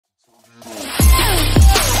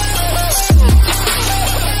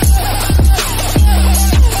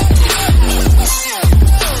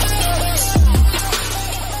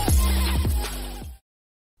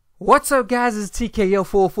What's up guys, it's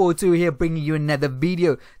TKO442 here bringing you another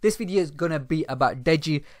video. This video is gonna be about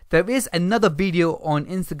Deji. There is another video on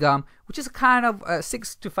Instagram which is kind of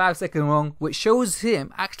 6 to 5 seconds long, which shows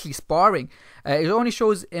him actually sparring. It only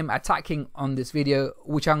shows him attacking on this video,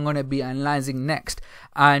 which I'm gonna be analyzing next.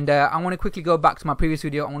 And I want to quickly go back to my previous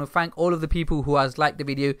video. I want to thank all of the people who has liked the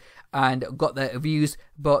video and got their views,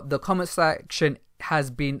 but the comment section has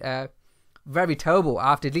been very terrible. I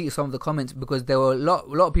have to delete some of the comments because there were a lot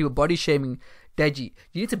of people body shaming Deji.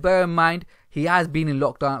 You need to bear in mind he has been in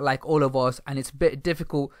lockdown like all of us, and it's a bit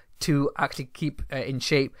difficult to actually keep in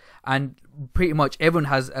shape, and pretty much everyone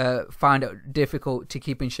has found it difficult to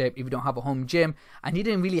keep in shape if you don't have a home gym. And he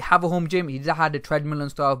didn't really have a home gym. He just had a treadmill and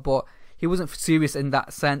stuff, but he wasn't serious in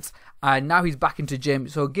that sense, and now he's back into gym,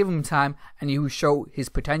 so give him time and he will show his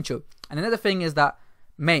potential. And another thing is that,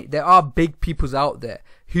 mate, there are big peoples out there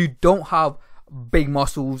who don't have big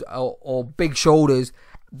muscles or big shoulders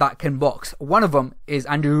that can box. One of them is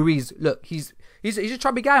Andrew Ruiz. Look, he's a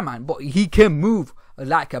chubby guy, man, but he can move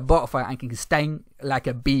like a butterfly and can sting like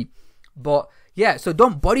a bee. But yeah, so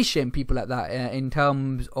don't body shame people like that in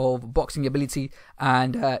terms of boxing ability.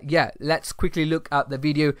 And yeah, let's quickly look at the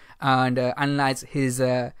video and analyze his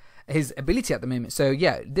ability at the moment. So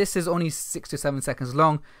yeah, this is only 6 to 7 seconds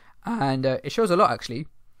long, and it shows a lot actually.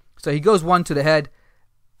 So he goes one to the head,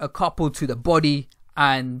 a couple to the body,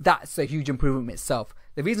 and that's a huge improvement itself.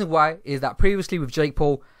 The reason why is that previously with Jake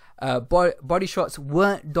Paul, body shots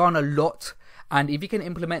weren't done a lot, and if he can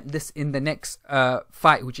implement this in the next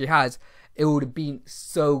fight, which he has, it would have been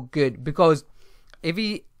so good. Because if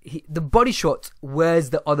the body shots wears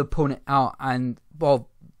the other opponent out, and well,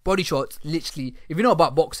 body shots literally, if you know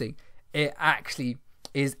about boxing, it actually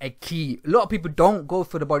is a key. A lot of people don't go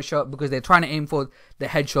for the body shot because they're trying to aim for the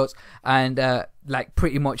headshots, and like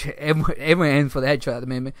pretty much everyone aims for the headshot at the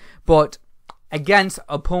moment. But against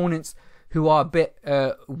opponents who are a bit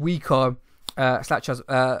weaker, such as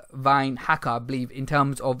Vine Hacker, I believe, in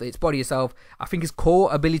terms of its body itself, I think his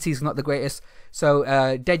core ability is not the greatest. So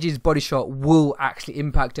Deji's body shot will actually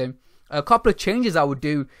impact him. A couple of changes I would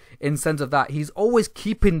do in sense of that, he's always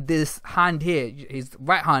keeping this hand here, his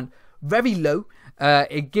right hand, very low.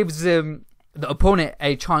 It gives the opponent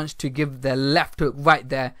a chance to give their left hook right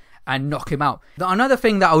there and knock him out. Another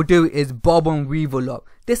thing that I'll do is bob and weave a lot.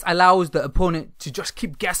 This allows the opponent to just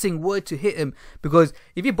keep guessing where to hit him, because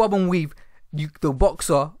if you bob and weave,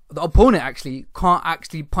 the opponent actually can't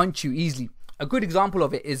actually punch you easily. A good example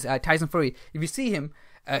of it is Tyson Fury. If you see him,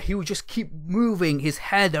 he will just keep moving his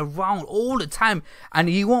head around all the time, and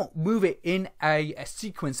he won't move it in a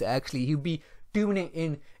sequence. Actually, he'll be doing it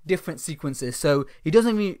in different sequences, so there's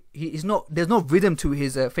no rhythm to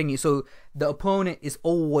his thingy, so the opponent is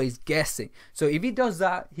always guessing. So if he does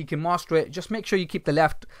that, he can master it. Just make sure you keep the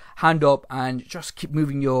left hand up and just keep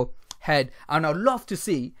moving your head. And I'd love to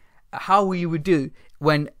see how he would do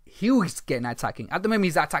when he was getting attacking. At the moment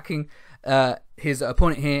he's attacking his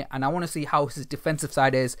opponent here, and I want to see how his defensive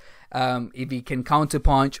side is, if he can counter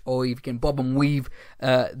punch or if he can bob and weave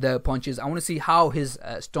the punches. I want to see how his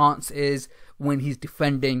stance is when he's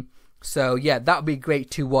defending. So yeah, that would be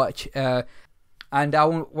great to watch. And I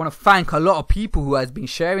want to thank a lot of people who has been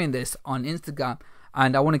sharing this on Instagram,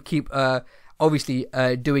 and I want to keep obviously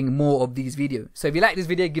doing more of these videos. So if you like this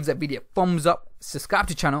video, give that video a thumbs up, subscribe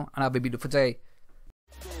to the channel, and have a beautiful day.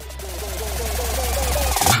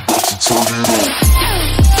 Turn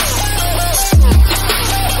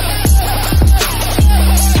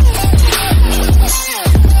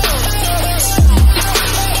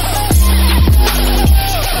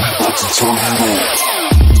it on.